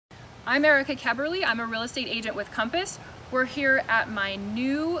I'm Erica Keberle. I'm a real estate agent with Compass. We're here at my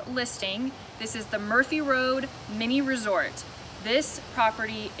new listing. This is the Murphy Road Mini Resort. This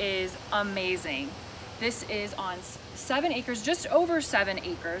property is amazing. This is on 7 acres, just over 7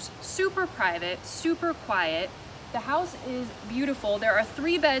 acres, super private, super quiet. The house is beautiful. There are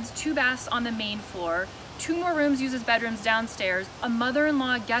 3 beds, 2 baths on the main floor, 2 more rooms used as bedrooms downstairs, a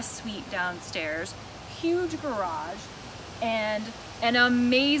mother-in-law guest suite downstairs, huge garage, and an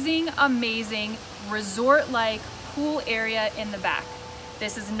amazing resort-like pool area in the back.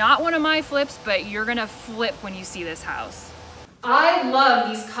 This is not one of my flips, but you're gonna flip when you see this house. I love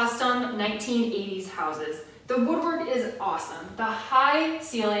these custom 1980s houses. The woodwork is awesome. The high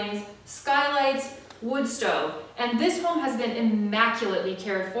ceilings, skylights, wood stove, and this home has been immaculately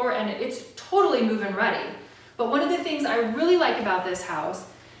cared for and it's totally move-in ready. But one of the things I really like about this house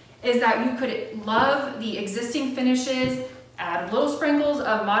is that you could love the existing finishes, add little sprinkles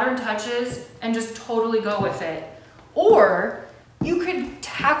of modern touches, and just totally go with it. Or you could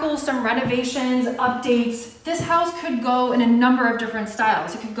tackle some renovations, updates. This house could go in a number of different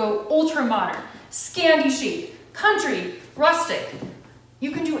styles. It could go ultra modern, Scandi chic, country, rustic. You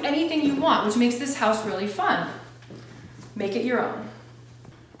can do anything you want, which makes this house really fun. Make it your own.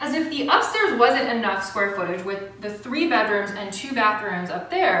 As if the upstairs wasn't enough square footage with the 3 bedrooms and 2 bathrooms up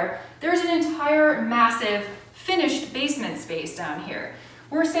there, there's an entire massive finished basement space down here.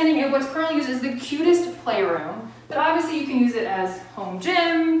 We're standing in what's currently used as the cutest playroom, but obviously you can use it as home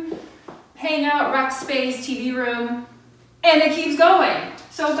gym, hangout, rec space, TV room, and it keeps going.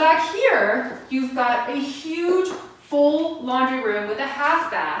 So back here, you've got a huge full laundry room with a half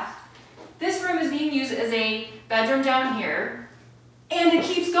bath. This room is being used as a bedroom down here, and it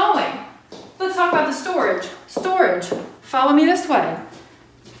keeps going. Let's talk about the storage. Storage, follow me this way.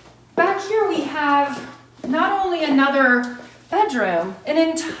 Back here we have not only another bedroom, an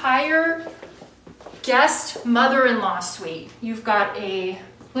entire guest mother-in-law suite. You've got a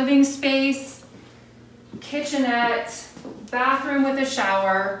living space, kitchenette, bathroom with a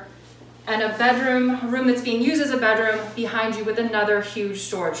shower, and a room that's being used as a bedroom behind you with another huge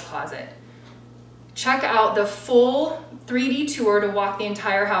storage closet. Check out the full 3D tour to walk the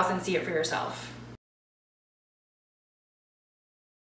entire house and see it for yourself.